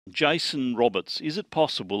Jason Roberts, is it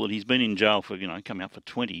possible that he's been in jail for, coming up for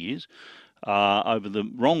 20 years,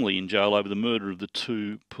 wrongly in jail over the murder of the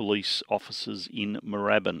two police officers in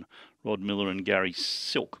Moorabbin, Rod Miller and Gary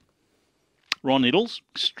Silk? Ron Iddles,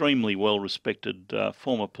 extremely well-respected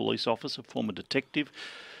former police officer, former detective,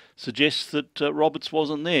 suggests that Roberts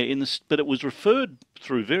wasn't there, but it was referred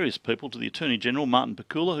through various people to the Attorney General, Martin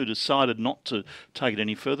Pakula, who decided not to take it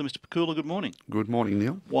any further. Mr Pakula, good morning. Good morning,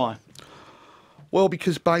 Neil. Why? Well,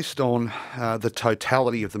 because based on the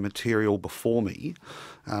totality of the material before me,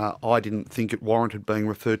 I didn't think it warranted being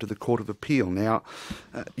referred to the Court of Appeal. Now,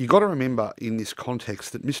 you've got to remember in this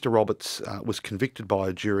context that Mr Roberts was convicted by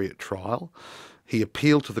a jury at trial. He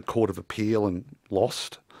appealed to the Court of Appeal and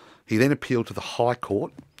lost. He then appealed to the High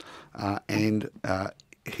Court and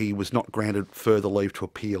he was not granted further leave to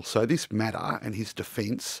appeal. So this matter and his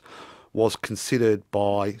defence was considered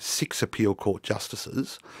by 6 appeal court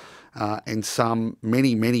justices. And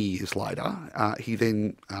many years later, he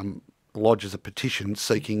then lodges a petition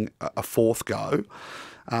seeking a fourth go.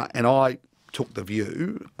 And I took the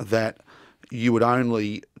view that you would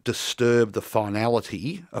only disturb the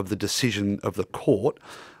finality of the decision of the court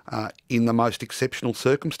in the most exceptional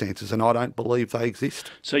circumstances, and I don't believe they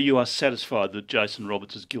exist. So you are satisfied that Jason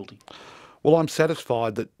Roberts is guilty? Well, I'm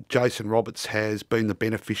satisfied that Jason Roberts has been the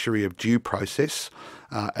beneficiary of due process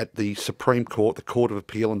at the Supreme Court, the Court of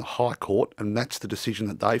Appeal and the High Court, and that's the decision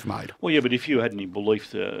that they've made. Well, yeah, but if you had any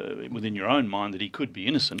belief within your own mind that he could be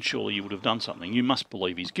innocent, surely you would have done something. You must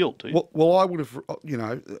believe he's guilty. Well, I would have,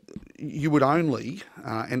 you would only,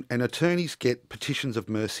 and attorneys get petitions of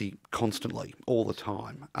mercy constantly, all the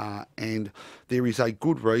time, and there is a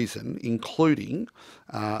good reason, including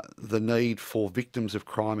the need for victims of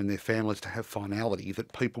crime and their families to have finality,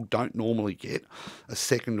 that people don't normally get a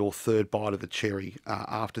second or third bite of the cherry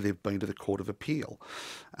after they've been to the Court of Appeal.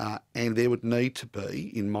 And there would need to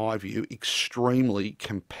be, in my view, extremely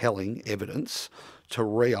compelling evidence to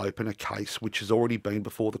reopen a case which has already been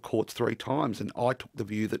before the courts 3 times. And I took the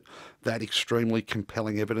view that that extremely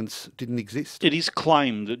compelling evidence didn't exist. It is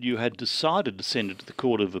claimed that you had decided to send it to the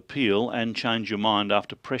Court of Appeal and change your mind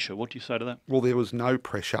after pressure. What do you say to that? Well, there was no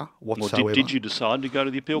pressure whatsoever. Well, did you decide to go to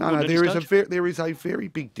the appeal court? No, there is a very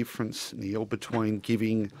big difference, Neil, between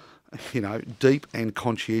giving deep and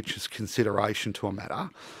conscientious consideration to a matter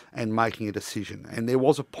and making a decision. And there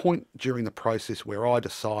was a point during the process where I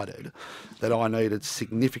decided that I needed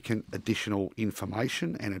significant additional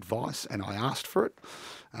information and advice, and I asked for it.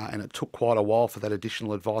 And it took quite a while for that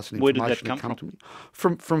additional advice and information to come to me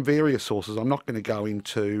from various sources. I'm not going to go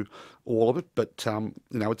into all of it, but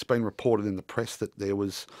it's been reported in the press that there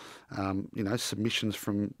was submissions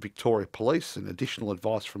from Victoria Police and additional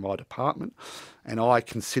advice from my department, and I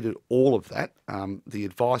considered all of that, the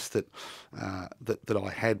advice that I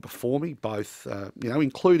had before me, both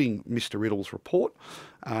including Mr. Riddle's report,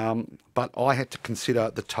 but I had to consider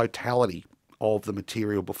the totality of the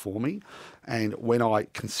material before me, and when I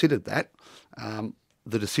considered that,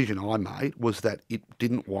 the decision I made was that it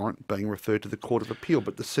didn't warrant being referred to the Court of Appeal.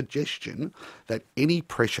 But the suggestion that any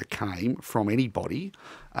pressure came from anybody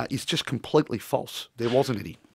is just completely false. There wasn't any.